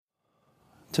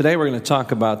Today we're going to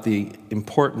talk about the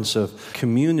importance of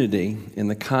community in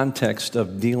the context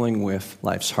of dealing with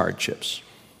life's hardships.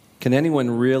 Can anyone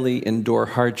really endure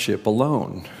hardship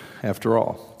alone, after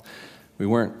all? We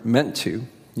weren't meant to.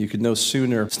 You could no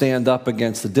sooner stand up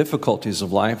against the difficulties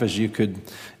of life as you could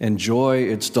enjoy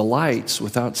its delights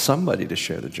without somebody to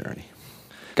share the journey.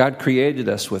 God created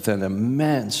us with an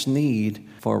immense need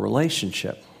for a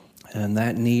relationship, and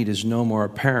that need is no more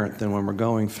apparent than when we're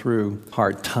going through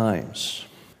hard times.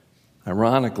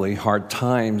 Ironically, hard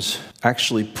times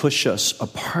actually push us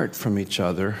apart from each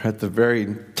other at the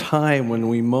very time when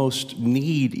we most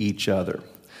need each other.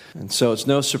 And so it's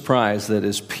no surprise that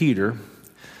as Peter,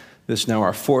 this is now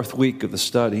our fourth week of the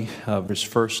study of his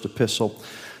first epistle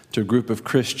to a group of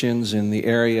Christians in the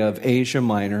area of Asia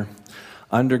Minor,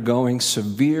 undergoing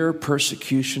severe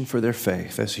persecution for their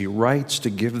faith as he writes to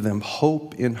give them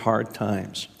hope in hard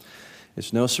times.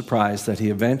 It's no surprise that he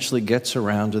eventually gets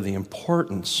around to the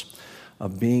importance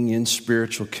of being in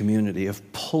spiritual community, of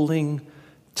pulling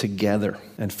together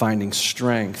and finding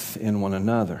strength in one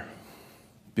another.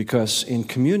 Because in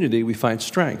community, we find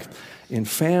strength. In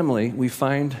family, we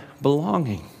find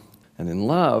belonging. And in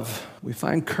love, we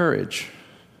find courage.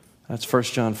 That's 1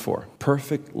 John 4.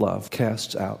 Perfect love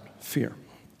casts out fear.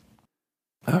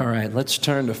 All right, let's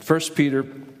turn to 1 Peter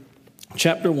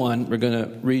chapter 1. We're going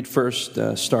to read first,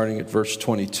 starting at verse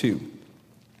 22.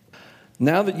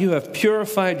 Now that you have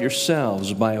purified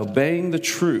yourselves by obeying the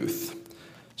truth,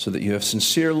 so that you have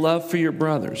sincere love for your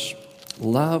brothers,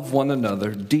 love one another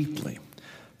deeply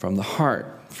from the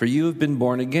heart. For you have been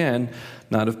born again,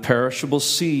 not of perishable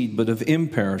seed, but of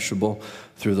imperishable,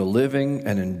 through the living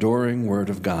and enduring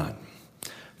word of God.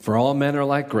 For all men are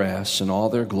like grass, and all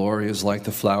their glory is like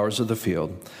the flowers of the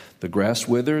field. The grass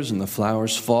withers and the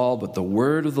flowers fall, but the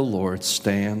word of the Lord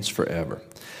stands forever.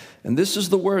 And this is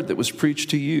the word that was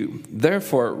preached to you.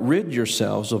 Therefore, rid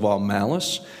yourselves of all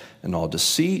malice and all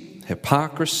deceit,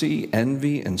 hypocrisy,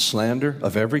 envy, and slander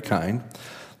of every kind.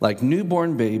 Like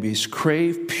newborn babies,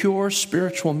 crave pure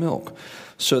spiritual milk,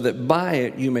 so that by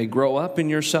it you may grow up in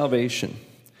your salvation,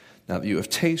 now that you have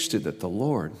tasted that the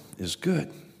Lord is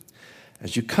good.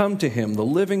 As you come to him, the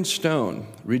living stone,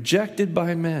 rejected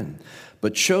by men,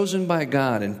 but chosen by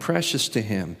God and precious to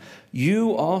him,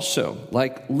 you also,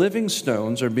 like living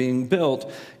stones, are being built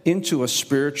into a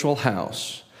spiritual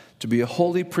house, to be a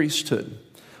holy priesthood,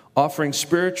 offering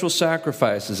spiritual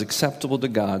sacrifices acceptable to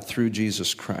God through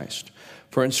Jesus Christ.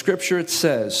 For in Scripture it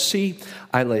says, "See,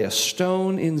 I lay a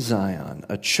stone in Zion,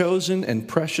 a chosen and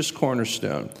precious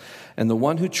cornerstone, and the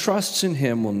one who trusts in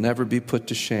him will never be put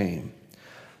to shame."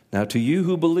 Now to you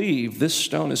who believe, this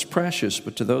stone is precious,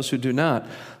 but to those who do not,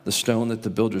 the stone that the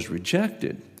builders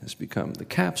rejected has become the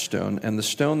capstone, and the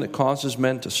stone that causes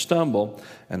men to stumble,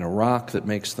 and a rock that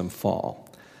makes them fall.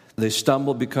 They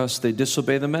stumble because they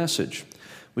disobey the message,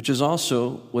 which is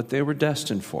also what they were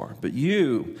destined for. But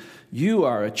you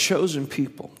are a chosen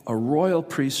people, a royal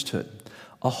priesthood,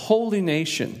 a holy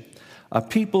nation, a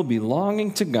people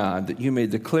belonging to God, that you may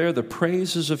declare the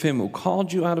praises of him who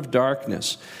called you out of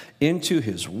darkness into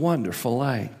his wonderful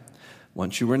light.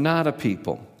 Once you were not a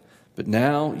people, but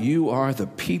now you are the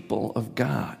people of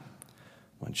God.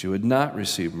 Once you had not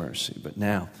received mercy, but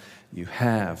now you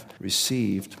have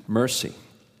received mercy.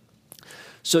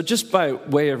 So just by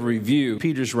way of review,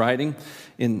 Peter's writing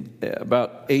in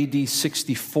about AD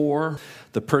 64,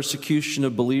 the persecution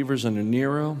of believers under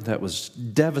Nero, that was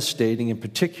devastating, in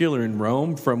particular in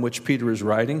Rome, from which Peter is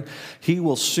writing. He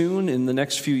will soon, in the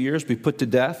next few years, be put to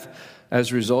death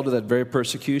as a result of that very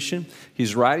persecution.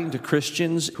 He's writing to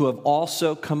Christians who have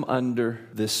also come under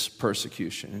this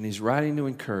persecution, and he's writing to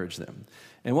encourage them.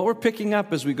 And what we're picking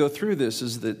up as we go through this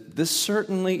is that this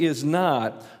certainly is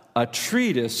not a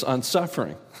treatise on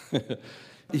suffering.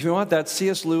 If you want that,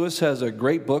 C.S. Lewis has a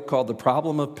great book called The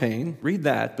Problem of Pain. Read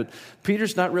that, but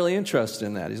Peter's not really interested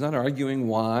in that. He's not arguing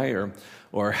why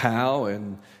or how,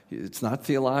 and it's not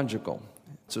theological.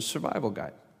 It's a survival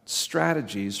guide.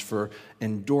 Strategies for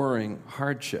enduring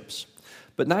hardships.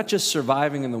 But not just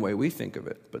surviving in the way we think of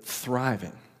it, but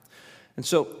thriving. And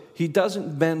so he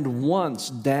doesn't bend once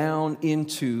down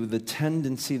into the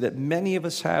tendency that many of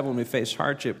us have when we face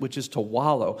hardship, which is to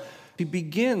wallow. He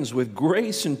begins with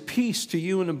grace and peace to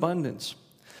you in abundance.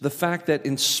 The fact that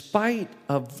in spite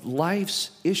of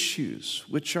life's issues,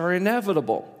 which are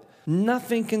inevitable,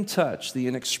 nothing can touch the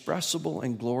inexpressible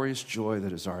and glorious joy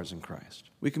that is ours in Christ.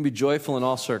 We can be joyful in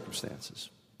all circumstances.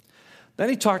 Then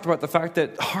he talked about the fact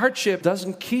that hardship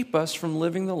doesn't keep us from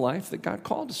living the life that God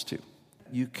called us to.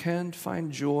 You can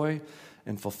find joy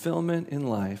and fulfillment in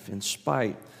life in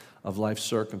spite of life's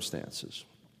circumstances.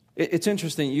 It's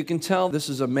interesting. You can tell this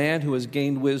is a man who has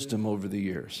gained wisdom over the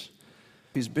years.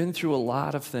 He's been through a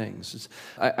lot of things.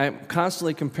 I'm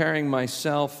constantly comparing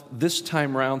myself this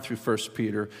time around through 1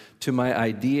 Peter to my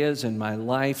ideas and my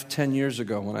life 10 years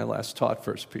ago when I last taught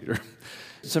 1 Peter.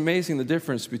 It's amazing the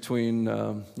difference between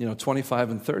 25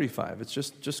 and 35. It's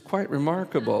just quite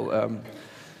remarkable.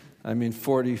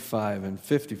 45 and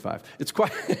 55.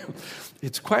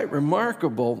 It's quite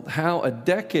remarkable how a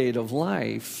decade of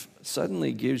life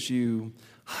suddenly gives you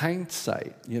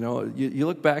hindsight. You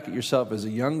look back at yourself as a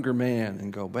younger man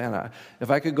and go, man,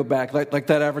 if I could go back, like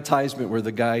that advertisement where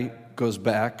the guy goes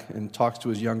back and talks to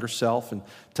his younger self and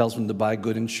tells him to buy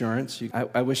good insurance.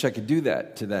 I wish I could do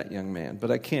that to that young man, but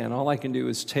I can't. All I can do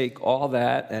is take all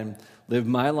that and live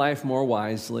my life more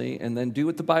wisely and then do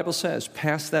what the Bible says,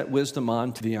 pass that wisdom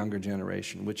on to the younger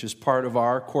generation, which is part of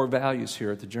our core values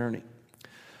here at the Journey.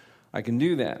 I can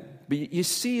do that. But you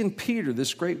see in Peter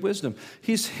this great wisdom.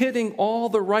 He's hitting all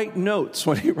the right notes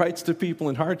when he writes to people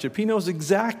in hardship. He knows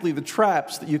exactly the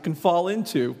traps that you can fall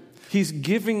into. He's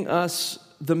giving us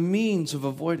the means of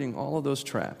avoiding all of those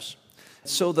traps.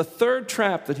 So the third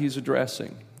trap that he's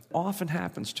addressing often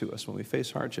happens to us when we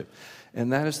face hardship,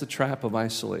 and that is the trap of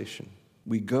isolation.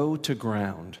 We go to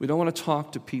ground. We don't want to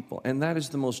talk to people, and that is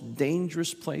the most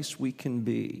dangerous place we can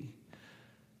be.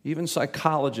 Even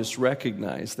psychologists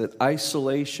recognize that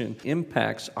isolation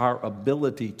impacts our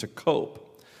ability to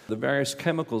cope. The various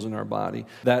chemicals in our body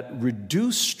that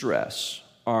reduce stress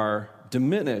are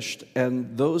diminished,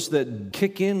 and those that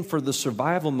kick in for the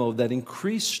survival mode that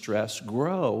increase stress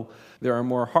grow. There are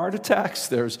more heart attacks,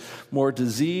 there's more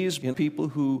disease, and people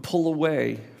who pull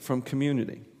away from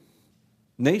community.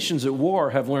 Nations at war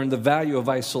have learned the value of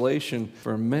isolation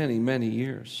for many, many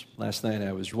years. Last night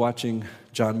I was watching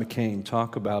John McCain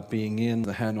talk about being in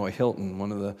the Hanoi Hilton,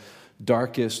 one of the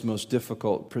darkest, most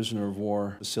difficult prisoner of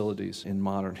war facilities in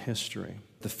modern history.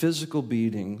 The physical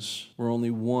beatings were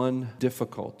only one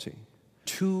difficulty.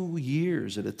 2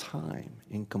 years at a time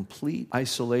in complete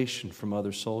isolation from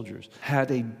other soldiers had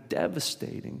a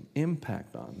devastating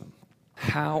impact on them.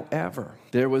 However,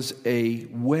 there was a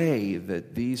way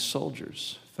that these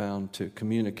soldiers found to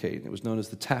communicate. It was known as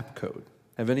the TAP code.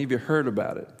 Have any of you heard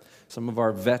about it? Some of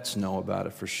our vets know about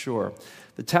it for sure.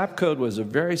 The TAP code was a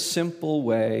very simple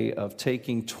way of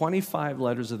taking 25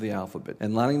 letters of the alphabet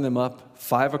and lining them up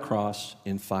 5 across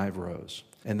in 5 rows,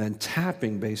 and then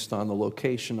tapping based on the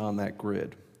location on that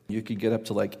grid. You could get up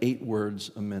to like 8 words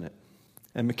a minute.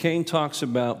 And McCain talks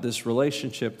about this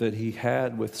relationship that he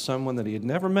had with someone that he had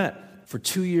never met for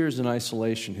 2 years in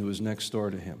isolation who was next door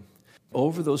to him.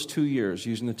 Over those 2 years,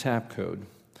 using the TAP code,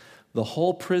 the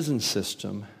whole prison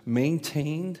system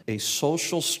maintained a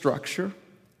social structure.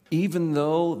 Even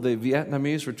though the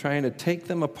Vietnamese were trying to take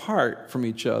them apart from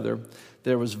each other,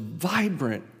 there was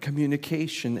vibrant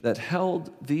communication that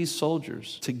held these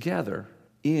soldiers together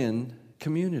in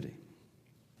community.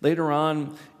 Later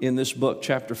on in this book,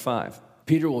 chapter 5,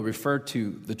 Peter will refer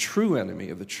to the true enemy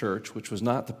of the church, which was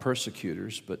not the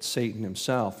persecutors, but Satan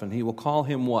himself. And he will call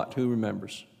him what? Who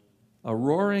remembers? A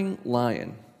roaring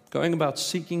lion, going about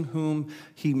seeking whom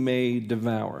he may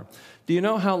devour. Do you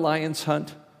know how lions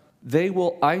hunt? They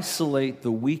will isolate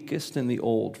the weakest and the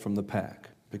old from the pack,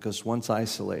 because once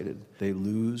isolated, they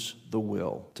lose the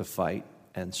will to fight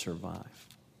and survive.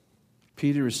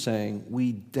 Peter is saying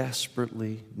we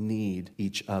desperately need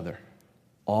each other,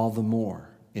 all the more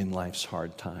in life's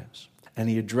hard times. And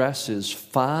he addresses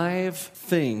 5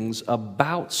 things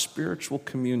about spiritual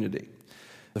community.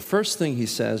 The first thing he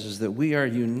says is that we are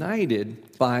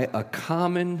united by a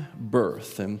common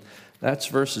birth. And that's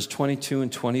verses 22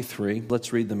 and 23.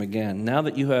 Let's read them again. Now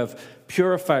that you have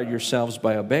purified yourselves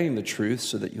by obeying the truth,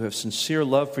 so that you have sincere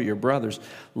love for your brothers,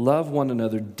 love one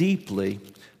another deeply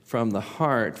from the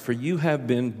heart. For you have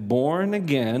been born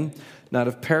again, not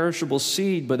of perishable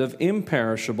seed, but of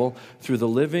imperishable, through the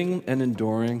living and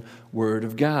enduring Word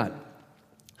of God.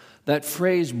 That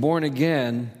phrase, born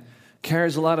again,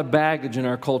 carries a lot of baggage in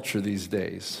our culture these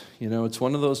days. It's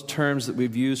one of those terms that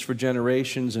we've used for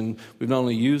generations, and we've not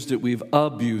only used it, we've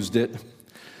abused it.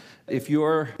 If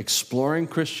you're exploring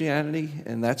Christianity,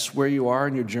 and that's where you are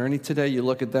in your journey today, you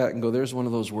look at that and go, there's one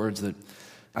of those words that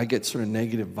I get sort of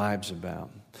negative vibes about.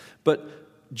 But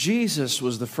Jesus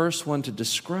was the first one to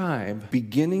describe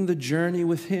beginning the journey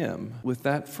with him with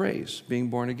that phrase, being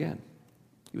born again.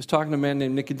 He was talking to a man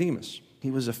named Nicodemus.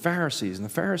 He was a Pharisee, and the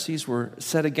Pharisees were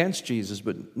set against Jesus,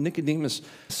 but Nicodemus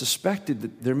suspected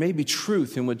that there may be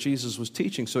truth in what Jesus was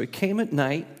teaching. So he came at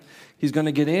night. He's going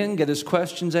to get in, get his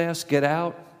questions asked, get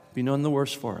out, be none the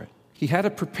worse for it. He had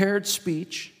a prepared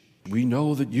speech. We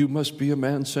know that you must be a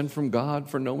man sent from God,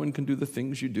 for no one can do the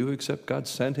things you do except God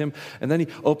sent him. And then he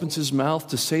opens his mouth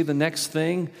to say the next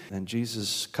thing, and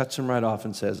Jesus cuts him right off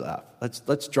and says,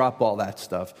 let's drop all that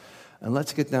stuff, and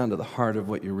let's get down to the heart of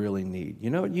what you really need. You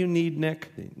know what you need, Nick?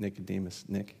 Nicodemus,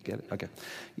 Nick, get it? Okay.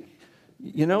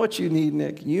 You know what you need,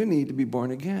 Nick? You need to be born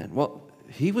again. Well,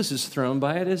 he was as thrown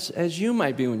by it as you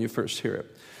might be when you first hear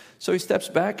it. So he steps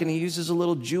back and he uses a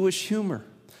little Jewish humor.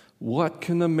 What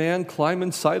can a man climb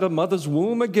inside a mother's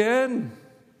womb again?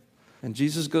 And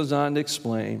Jesus goes on to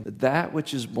explain that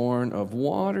which is born of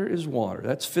water is water.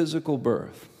 That's physical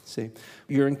birth. See,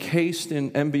 you're encased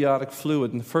in embryonic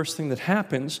fluid, and the first thing that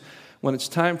happens when it's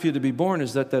time for you to be born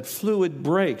is that fluid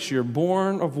breaks. You're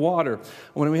born of water.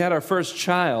 When we had our first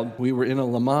child, we were in a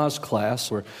Lamaze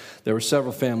class where there were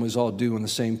several families all due in the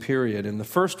same period, and the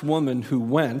first woman who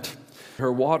went,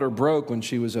 her water broke when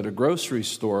she was at a grocery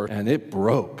store, and it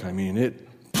broke. I mean,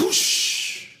 it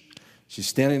poosh. She's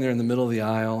standing there in the middle of the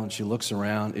aisle, and she looks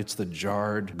around. It's the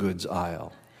jarred goods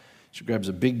aisle. She grabs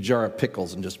a big jar of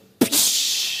pickles and just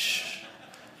poosh,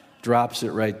 drops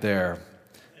it right there.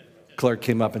 Clerk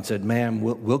came up and said, "Ma'am,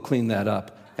 we'll clean that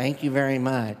up." "Thank you very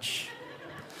much."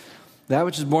 That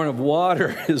which is born of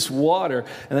water is water.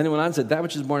 And then he went on and said, that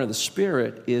which is born of the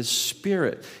Spirit is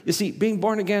spirit. You see, being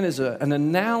born again is an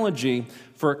analogy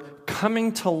for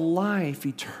coming to life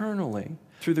eternally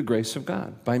through the grace of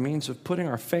God by means of putting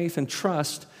our faith and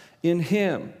trust in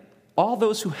Him. All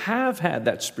those who have had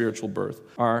that spiritual birth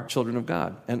are children of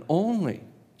God, and only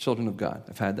children of God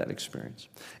have had that experience.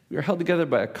 We are held together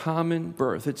by a common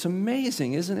birth. It's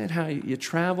amazing, isn't it, how you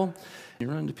travel, you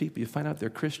run into people, you find out they're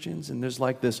Christians, and there's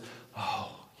like this,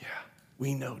 oh, yeah,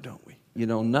 we know, don't we? You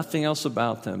know nothing else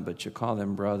about them, but you call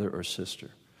them brother or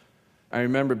sister. I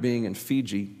remember being in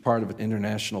Fiji, part of an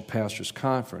international pastors'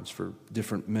 conference for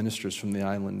different ministers from the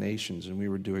island nations, and we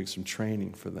were doing some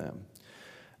training for them.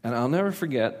 And I'll never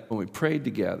forget, when we prayed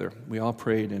together, we all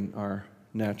prayed in our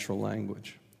natural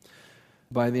language.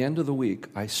 By the end of the week,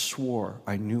 I swore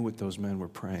I knew what those men were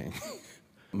praying.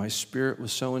 My spirit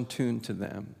was so in tune to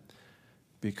them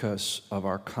because of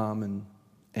our common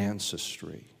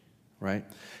ancestry, right?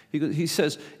 He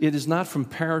says, it is not from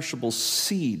perishable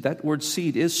seed. That word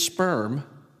seed is sperm.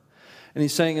 And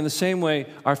he's saying in the same way,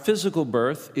 our physical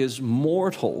birth is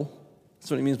mortal. That's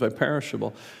what he means by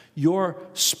perishable. Your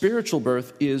spiritual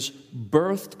birth is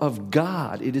birthed of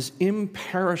God. It is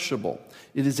imperishable.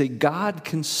 It is a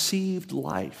God-conceived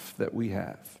life that we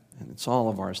have. And it's all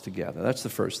of ours together. That's the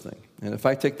first thing. And if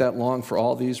I take that long for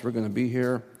all these, we're going to be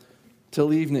here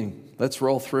till evening. Let's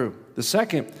roll through. The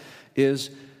second is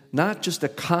not just a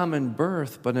common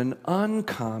birth, but an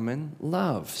uncommon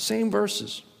love. Same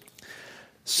verses.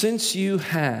 Since you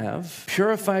have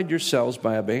purified yourselves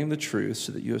by obeying the truth,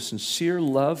 so that you have sincere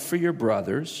love for your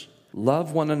brothers,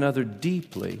 love one another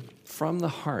deeply from the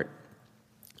heart.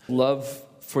 Love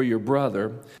for your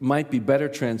brother might be better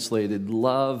translated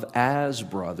love as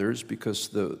brothers, because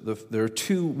there are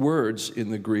two words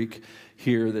in the Greek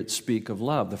here that speak of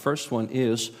love. The first one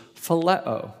is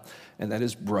phileo, and that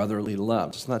is brotherly love.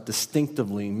 It's not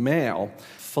distinctively male.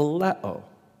 Phileo.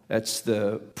 That's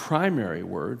the primary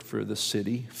word for the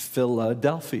city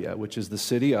Philadelphia, which is the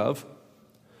city of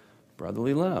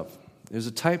brotherly love. There's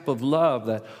a type of love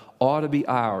that ought to be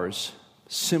ours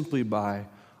simply by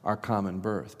our common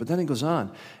birth. But then he goes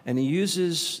on, and he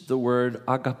uses the word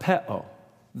agapeo.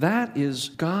 That is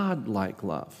God-like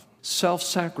love,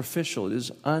 self-sacrificial. It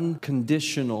is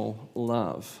unconditional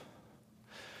love.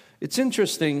 It's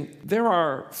interesting, there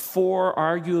are four,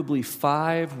 arguably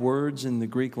five words in the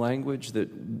Greek language that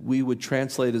we would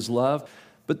translate as love,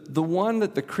 but the one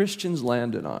that the Christians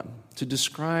landed on to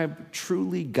describe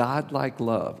truly God-like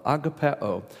love,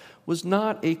 agapeo, was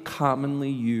not a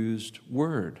commonly used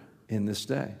word in this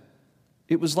day.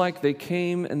 It was like they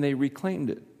came and they reclaimed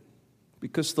it,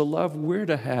 because the love we're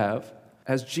to have,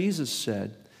 as Jesus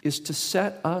said, is to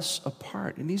set us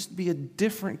apart. It needs to be a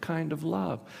different kind of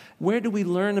love. Where do we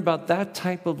learn about that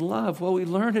type of love? Well, we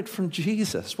learn it from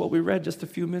Jesus, what we read just a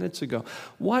few minutes ago.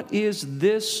 What is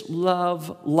this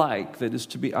love like that is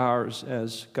to be ours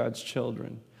as God's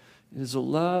children? It is a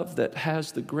love that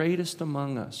has the greatest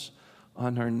among us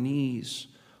on our knees,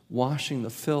 washing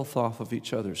the filth off of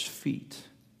each other's feet.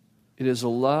 It is a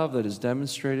love that is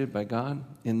demonstrated by God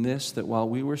in this, that while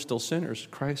we were still sinners,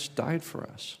 Christ died for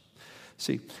us.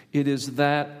 See, it is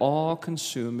that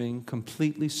all-consuming,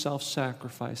 completely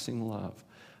self-sacrificing love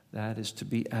that is to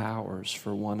be ours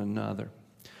for one another.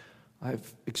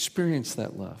 I've experienced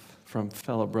that love from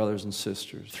fellow brothers and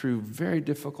sisters through very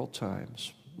difficult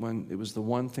times when it was the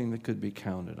one thing that could be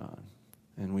counted on.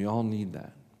 And we all need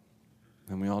that.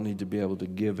 And we all need to be able to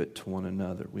give it to one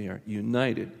another. We are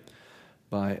united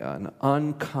by an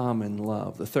uncommon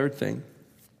love. The third thing,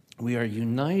 we are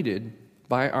united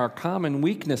by our common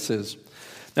weaknesses.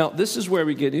 Now, this is where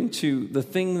we get into the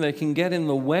thing that can get in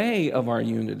the way of our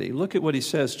unity. Look at what he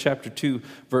says, chapter 2,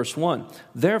 verse 1.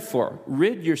 Therefore,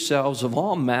 rid yourselves of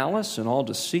all malice and all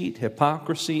deceit,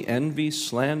 hypocrisy, envy,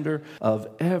 slander of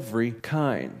every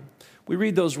kind. We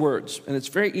read those words, and it's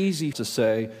very easy to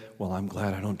say, well, I'm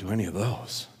glad I don't do any of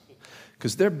those,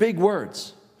 because they're big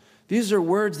words. These are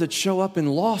words that show up in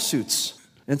lawsuits.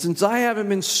 And since I haven't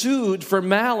been sued for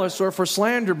malice or for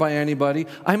slander by anybody,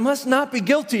 I must not be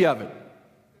guilty of it.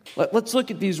 Let's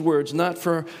look at these words, not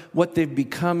for what they've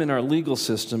become in our legal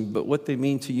system, but what they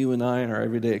mean to you and I in our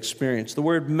everyday experience. The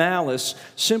word malice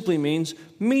simply means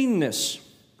meanness,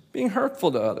 being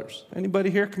hurtful to others. Anybody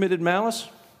here committed malice?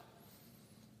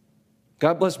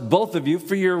 God bless both of you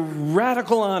for your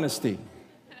radical honesty.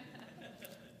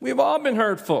 We've all been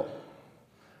hurtful.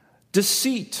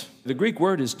 Deceit. The Greek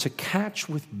word is to catch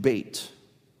with bait.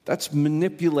 That's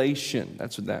manipulation.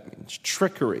 That's what that means.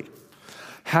 Trickery.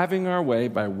 Having our way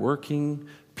by working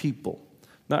people,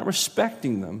 not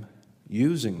respecting them,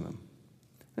 using them.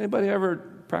 Anybody ever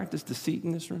practice deceit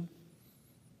in this room?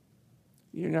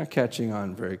 You're not catching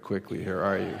on very quickly here,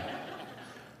 are you?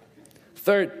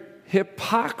 Third,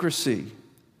 hypocrisy.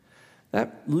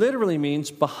 That literally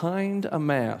means behind a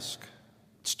mask.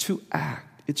 It's to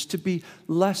act. It's to be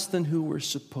less than who we're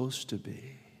supposed to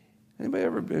be. Anybody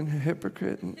ever been a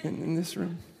hypocrite in this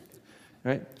room?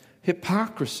 Right?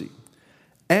 Hypocrisy.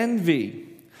 Envy.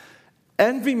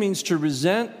 Envy means to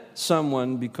resent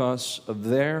someone because of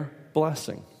their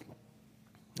blessing.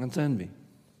 That's envy.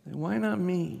 Why not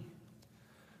me?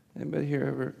 Anybody here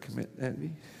ever commit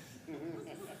envy?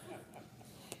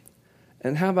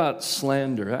 And how about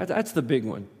slander? That's the big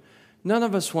one. None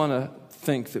of us want to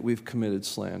think that we've committed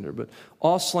slander, but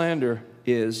all slander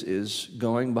is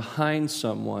going behind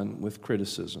someone with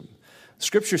criticism.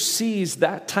 Scripture sees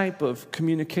that type of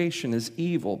communication as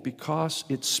evil because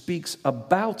it speaks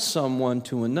about someone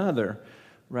to another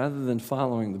rather than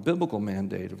following the biblical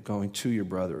mandate of going to your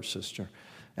brother or sister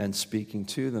and speaking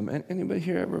to them. Anybody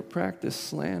here ever practice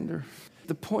slander?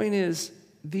 The point is,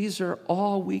 these are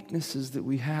all weaknesses that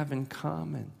we have in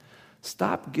common.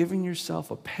 Stop giving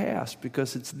yourself a pass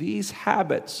because it's these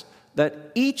habits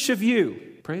that each of you,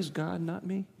 praise God, not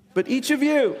me, but each of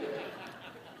you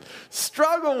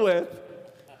struggle with.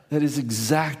 That is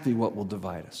exactly what will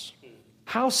divide us.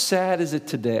 How sad is it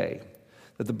today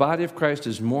that the body of Christ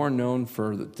is more known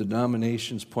for the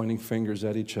denominations pointing fingers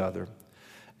at each other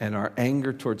and our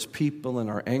anger towards people and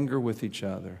our anger with each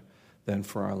other than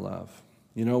for our love?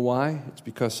 You know why? It's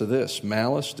because of this: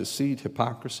 malice, deceit,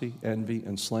 hypocrisy, envy,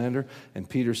 and slander. And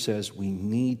Peter says we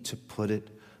need to put it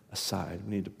aside.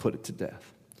 We need to put it to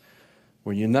death.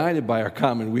 We're united by our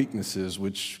common weaknesses,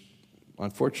 which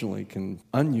unfortunately can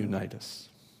ununite us.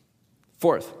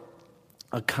 Fourth,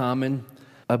 a common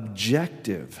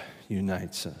objective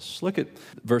unites us. Look at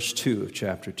verse 2 of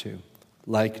chapter 2.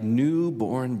 Like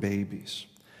newborn babies,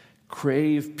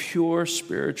 crave pure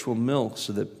spiritual milk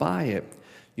so that by it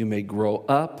you may grow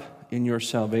up in your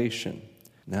salvation,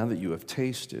 now that you have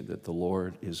tasted that the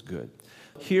Lord is good.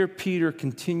 Here Peter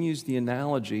continues the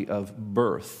analogy of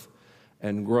birth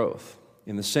and growth.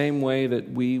 In the same way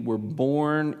that we were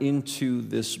born into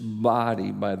this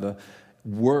body by the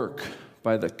work,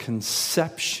 by the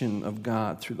conception of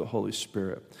God through the Holy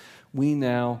Spirit, we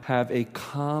now have a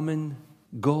common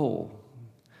goal,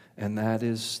 and that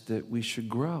is that we should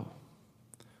grow.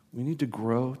 We need to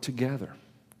grow together.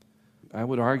 I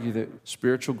would argue that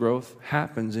spiritual growth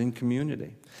happens in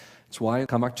community. It's why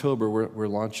come October we're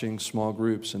launching small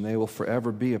groups, and they will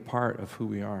forever be a part of who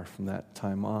we are from that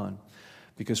time on,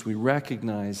 because we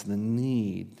recognize the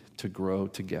need to grow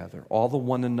together. All the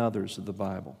one another's of the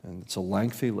Bible, and it's a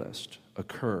lengthy list,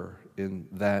 occur in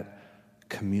that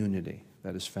community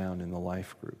that is found in the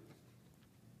life group.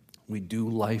 We do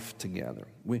life together.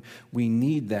 We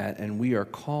need that, and we are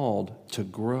called to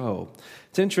grow.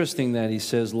 It's interesting that he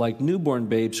says, like newborn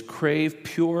babes, crave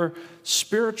pure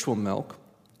spiritual milk.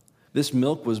 This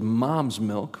milk was mom's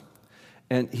milk,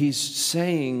 and he's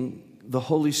saying the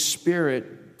Holy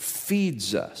Spirit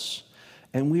feeds us.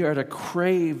 And we are to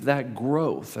crave that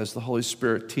growth as the Holy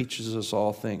Spirit teaches us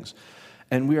all things.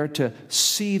 And we are to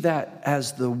see that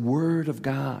as the Word of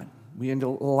God. We need to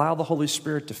allow the Holy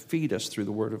Spirit to feed us through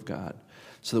the Word of God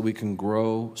so that we can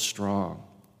grow strong.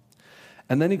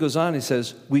 And then he goes on, he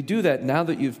says, we do that now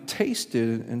that you've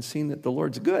tasted and seen that the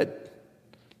Lord's good.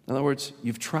 In other words,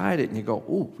 you've tried it and you go,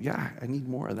 oh, yeah, I need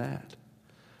more of that.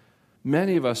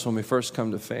 Many of us, when we first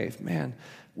come to faith, man,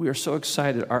 we are so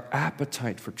excited. Our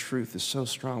appetite for truth is so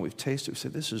strong. We've tasted it. We say,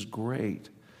 this is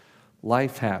great.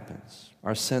 Life happens.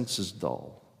 Our senses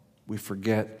dull. We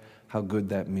forget how good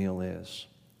that meal is,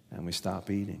 and we stop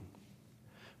eating.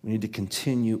 We need to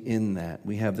continue in that.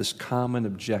 We have this common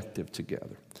objective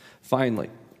together. Finally,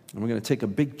 and we're going to take a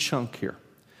big chunk here,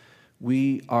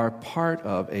 we are part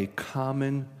of a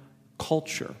common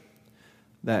culture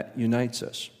that unites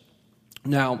us.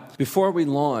 Now, before we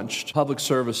launched public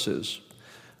services,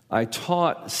 I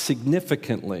taught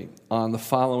significantly on the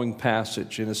following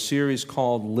passage in a series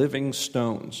called Living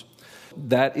Stones.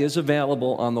 That is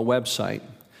available on the website.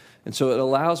 And so it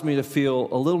allows me to feel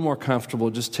a little more comfortable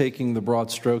just taking the broad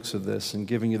strokes of this and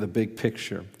giving you the big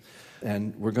picture.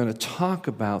 And we're going to talk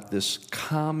about this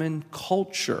common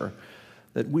culture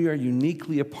that we are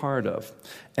uniquely a part of.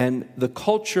 And the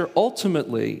culture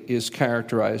ultimately is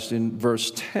characterized in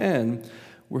verse 10,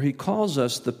 where he calls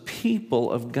us the people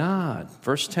of God.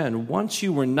 Verse 10, once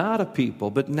you were not a people,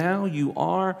 but now you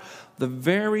are the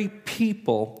very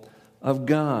people of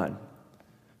God.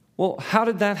 Well, how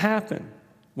did that happen?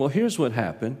 Well, here's what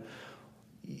happened.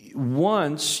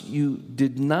 Once you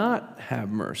did not have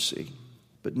mercy,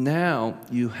 but now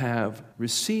you have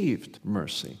received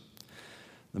mercy.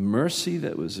 The mercy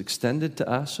that was extended to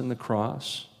us in the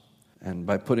cross, and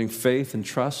by putting faith and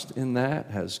trust in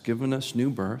that, has given us new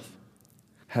birth,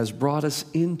 has brought us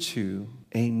into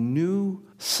a new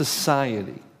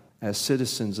society as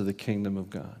citizens of the kingdom of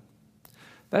God.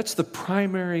 That's the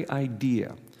primary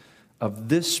idea of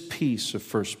this piece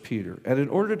of 1 Peter. And in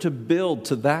order to build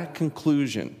to that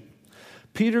conclusion,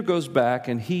 Peter goes back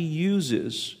and he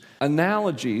uses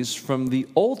analogies from the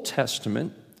Old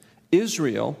Testament,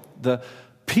 Israel, the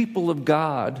people of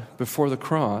God before the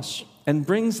cross, and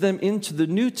brings them into the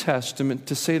New Testament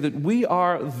to say that we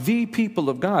are the people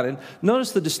of God. And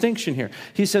notice the distinction here.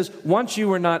 He says, once you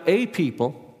were not a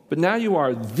people, but now you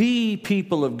are the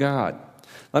people of God.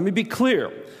 Let me be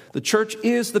clear. The church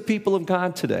is the people of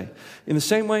God today. In the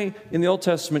same way, in the Old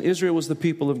Testament, Israel was the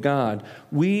people of God.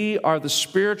 We are the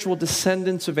spiritual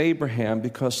descendants of Abraham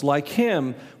because, like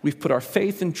him, we've put our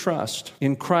faith and trust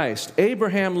in Christ.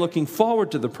 Abraham looking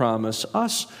forward to the promise,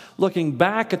 us looking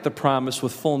back at the promise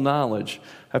with full knowledge,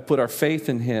 have put our faith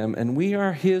in him, and we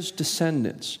are his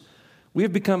descendants. We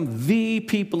have become the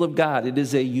people of God. It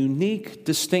is a unique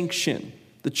distinction.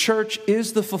 The church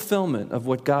is the fulfillment of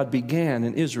what God began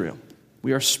in Israel.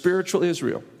 We are spiritual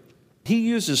Israel. He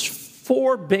uses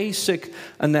 4 basic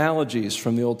analogies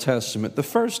from the Old Testament. The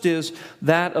first is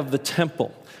that of the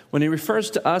temple, when he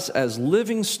refers to us as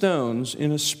living stones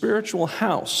in a spiritual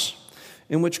house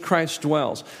in which Christ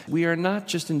dwells. We are not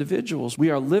just individuals. We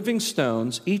are living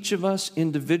stones, each of us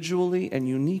individually and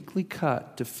uniquely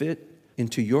cut to fit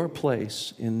into your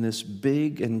place in this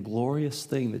big and glorious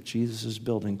thing that Jesus is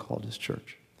building called his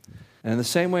church. And in the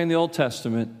same way in the Old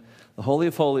Testament, the Holy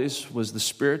of Holies was the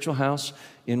spiritual house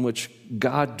in which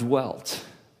God dwelt.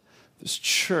 This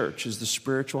church is the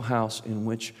spiritual house in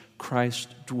which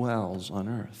Christ dwells on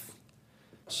earth.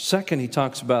 Second, he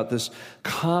talks about this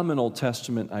common Old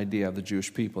Testament idea of the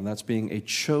Jewish people, and that's being a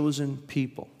chosen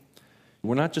people.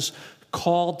 We're not just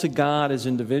called to God as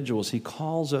individuals. He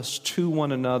calls us to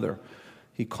one another.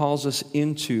 He calls us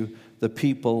into the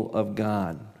people of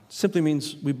God. It simply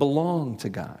means we belong to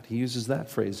God. He uses that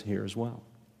phrase here as well.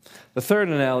 The third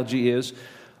analogy is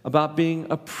about being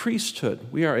a priesthood.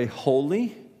 We are a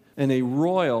holy and a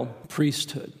royal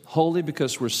priesthood. Holy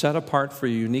because we're set apart for a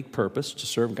unique purpose to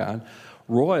serve God.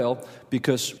 Royal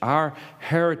because our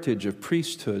heritage of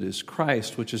priesthood is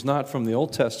Christ, which is not from the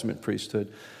Old Testament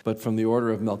priesthood, but from the order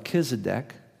of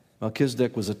Melchizedek.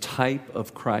 Melchizedek was a type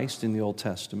of Christ in the Old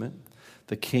Testament,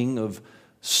 the king of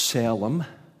Salem,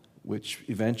 which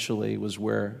eventually was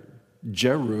where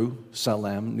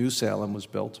Jerusalem, New Salem, was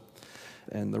built.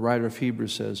 And the writer of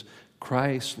Hebrews says,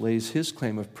 Christ lays his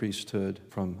claim of priesthood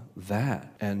from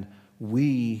that, and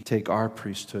we take our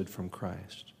priesthood from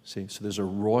Christ. See, so there's a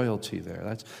royalty there.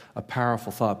 That's a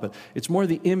powerful thought, but it's more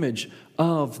the image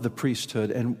of the priesthood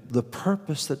and the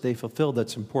purpose that they fulfilled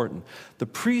that's important. The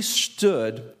priest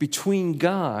stood between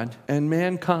God and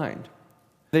mankind.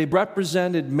 They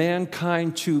represented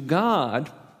mankind to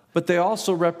God, but they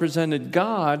also represented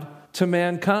God to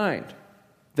mankind.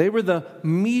 They were the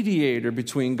mediator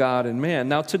between God and man.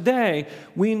 Now today,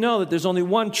 we know that there's only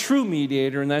one true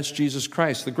mediator, and that's Jesus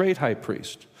Christ, the great high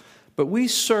priest. But we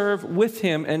serve with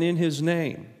him and in his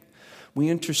name. We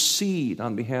intercede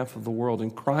on behalf of the world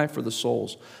and cry for the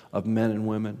souls of men and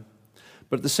women.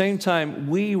 But at the same time,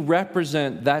 we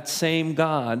represent that same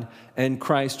God and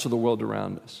Christ to the world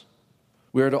around us.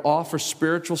 We are to offer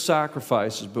spiritual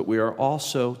sacrifices, but we are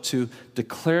also to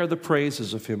declare the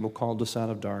praises of him who called us out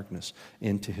of darkness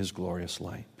into his glorious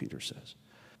light, Peter says.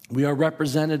 We are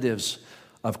representatives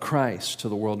of Christ to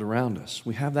the world around us.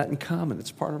 We have that in common.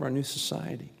 It's part of our new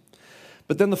society.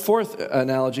 But then the fourth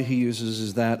analogy he uses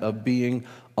is that of being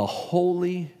a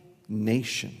holy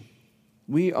nation.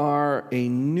 We are a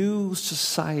new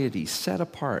society set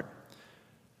apart.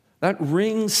 That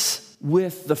rings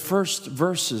with the first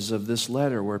verses of this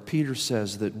letter where Peter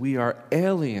says that we are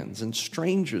aliens and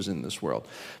strangers in this world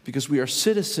because we are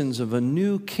citizens of a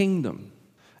new kingdom.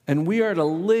 And we are to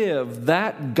live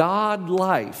that God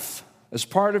life as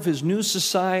part of his new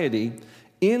society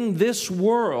in this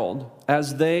world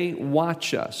as they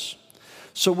watch us.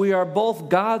 So we are both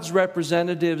God's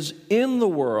representatives in the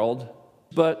world,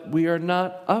 but we are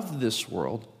not of this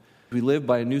world. We live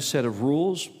by a new set of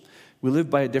rules. We live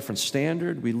by a different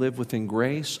standard. We live within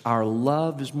grace. Our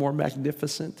love is more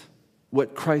magnificent.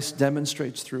 What Christ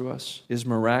demonstrates through us is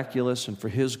miraculous and for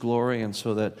his glory, and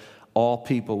so that all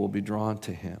people will be drawn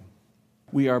to him.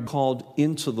 We are called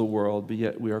into the world, but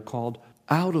yet we are called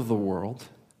out of the world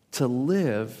to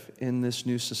live in this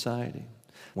new society.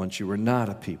 Once you were not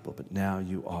a people, but now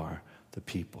you are the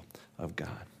people of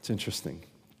God. It's interesting.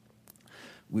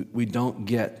 We don't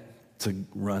get to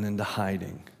run into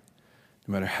hiding,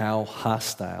 no matter how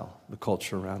hostile the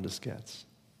culture around us gets.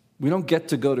 We don't get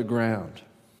to go to ground.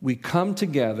 We come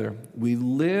together, we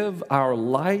live our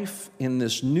life in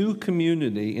this new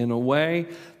community in a way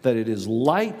that it is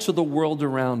light to the world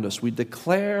around us. We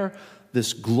declare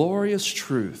this glorious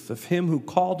truth of him who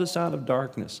called us out of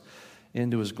darkness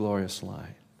into his glorious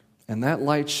light. And that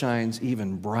light shines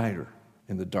even brighter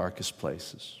in the darkest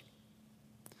places.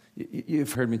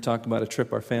 You've heard me talk about a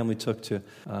trip our family took to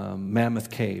Mammoth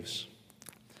Caves.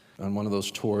 On one of those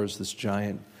tours, this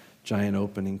giant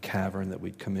opening cavern that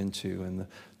we'd come into, and the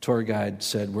tour guide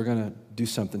said, we're going to do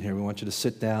something here. We want you to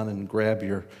sit down and grab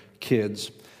your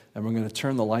kids, and we're going to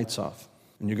turn the lights off,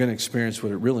 and you're going to experience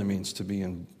what it really means to be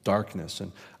in darkness.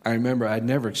 And I remember I'd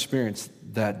never experienced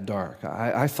that dark.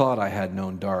 I thought I had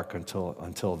known dark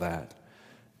until that.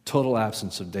 Total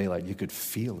absence of daylight. You could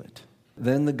feel it.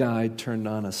 Then the guide turned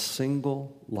on a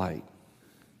single light,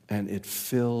 and it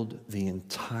filled the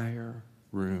entire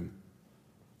room.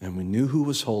 And we knew who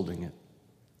was holding it.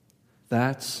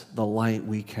 That's the light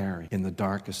we carry in the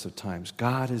darkest of times.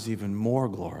 God is even more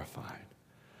glorified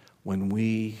when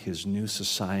we, his new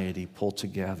society, pull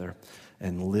together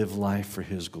and live life for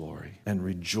his glory and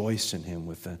rejoice in him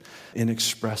with an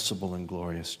inexpressible and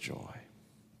glorious joy.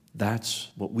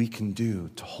 That's what we can do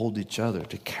to hold each other,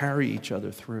 to carry each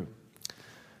other through.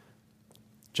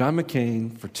 John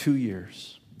McCain, for 2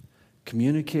 years,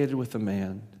 communicated with a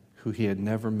man who he had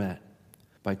never met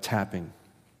by tapping.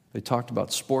 They talked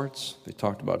about sports, they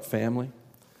talked about family,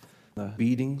 the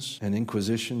beatings and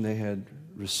inquisition they had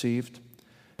received.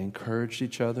 They encouraged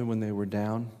each other when they were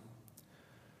down.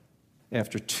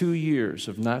 After 2 years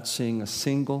of not seeing a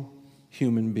single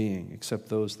human being except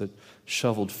those that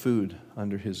shoveled food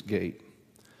under his gate,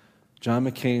 John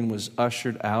McCain was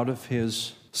ushered out of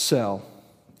his cell,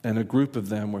 and a group of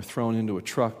them were thrown into a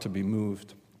truck to be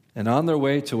moved. And on their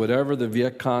way to whatever the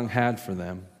Viet Cong had for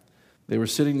them, they were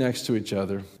sitting next to each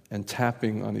other and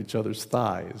tapping on each other's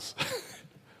thighs.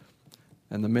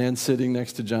 And the man sitting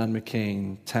next to John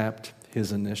McCain tapped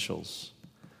his initials.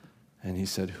 And he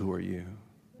said, "Who are you?"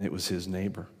 It was his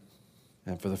neighbor.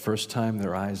 And for the first time,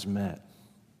 their eyes met.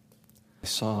 They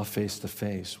saw face to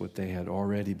face what they had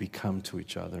already become to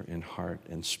each other in heart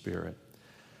and spirit.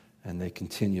 And they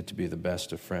continue to be the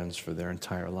best of friends for their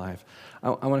entire life. I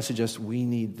want to suggest we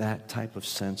need that type of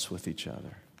sense with each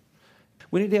other.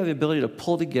 We need to have the ability to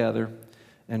pull together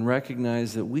and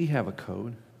recognize that we have a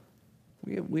code.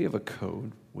 We have a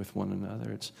code with one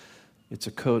another. It's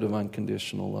a code of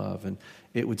unconditional love. And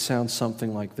it would sound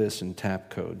something like this in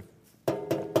tap code.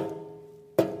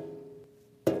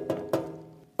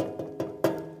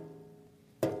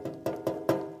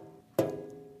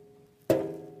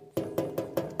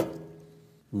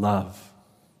 Love.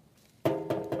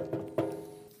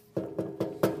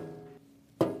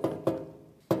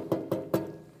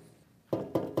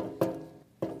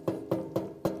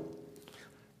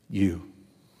 You.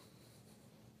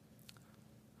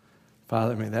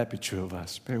 Father, may that be true of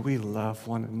us. May we love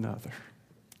one another.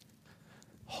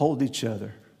 Hold each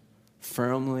other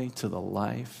firmly to the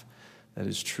life that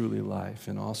is truly life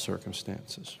in all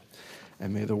circumstances.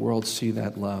 And may the world see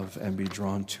that love and be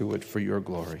drawn to it for your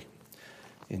glory.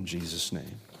 In Jesus'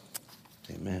 name,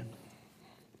 amen.